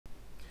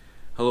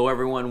Hello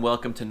everyone,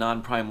 welcome to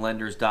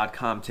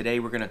nonprimelenders.com. Today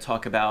we're going to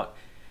talk about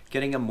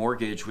getting a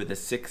mortgage with a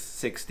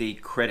 660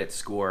 credit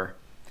score.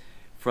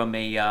 From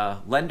a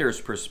lender's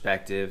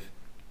perspective,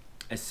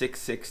 a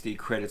 660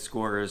 credit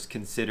score is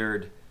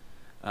considered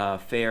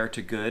fair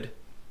to good.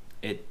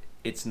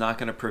 It's not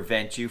going to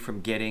prevent you from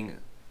getting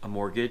a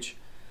mortgage.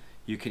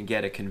 You can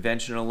get a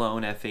conventional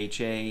loan,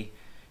 FHA,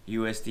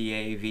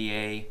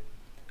 USDA,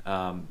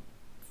 VA,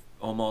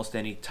 almost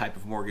any type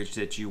of mortgage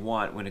that you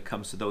want when it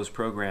comes to those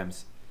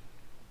programs.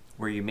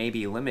 Where you may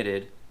be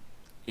limited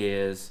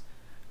is,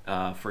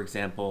 for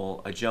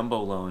example, a jumbo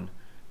loan.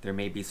 There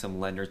may be some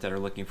lenders that are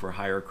looking for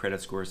higher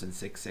credit scores than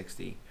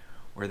 660.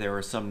 Or there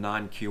are some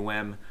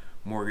non-QM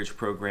mortgage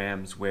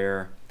programs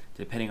where,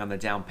 depending on the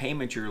down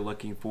payment you're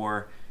looking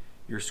for,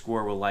 your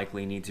score will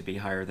likely need to be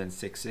higher than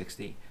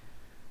 660.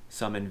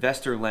 Some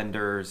investor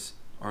lenders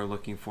are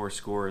looking for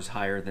scores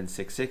higher than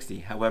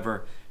 660.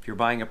 However, if you're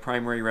buying a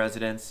primary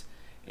residence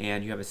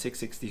and you have a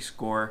 660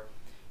 score,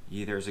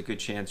 there's a good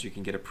chance you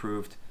can get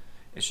approved.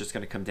 It's just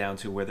going to come down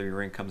to whether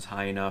your income's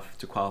high enough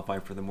to qualify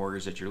for the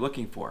mortgage that you're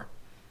looking for.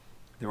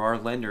 There are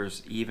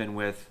lenders, even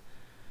with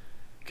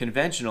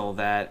conventional,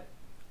 that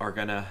are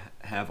going to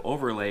have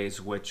overlays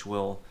which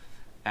will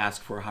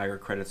ask for higher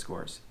credit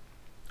scores.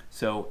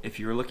 So if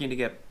you're looking to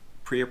get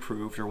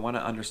pre-approved or want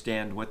to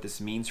understand what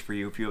this means for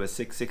you, if you have a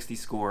 660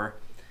 score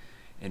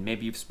and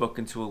maybe you've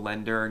spoken to a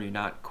lender and you're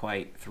not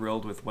quite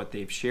thrilled with what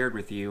they've shared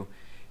with you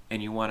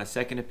and you want a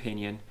second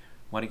opinion,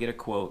 want to get a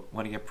quote,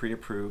 want to get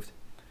pre-approved,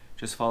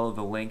 just follow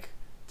the link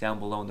down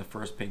below in the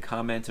first pinned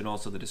comment and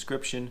also the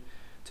description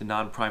to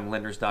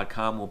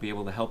nonprimelenders.com. We'll be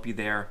able to help you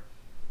there.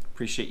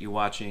 Appreciate you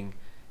watching,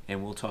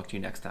 and we'll talk to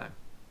you next time.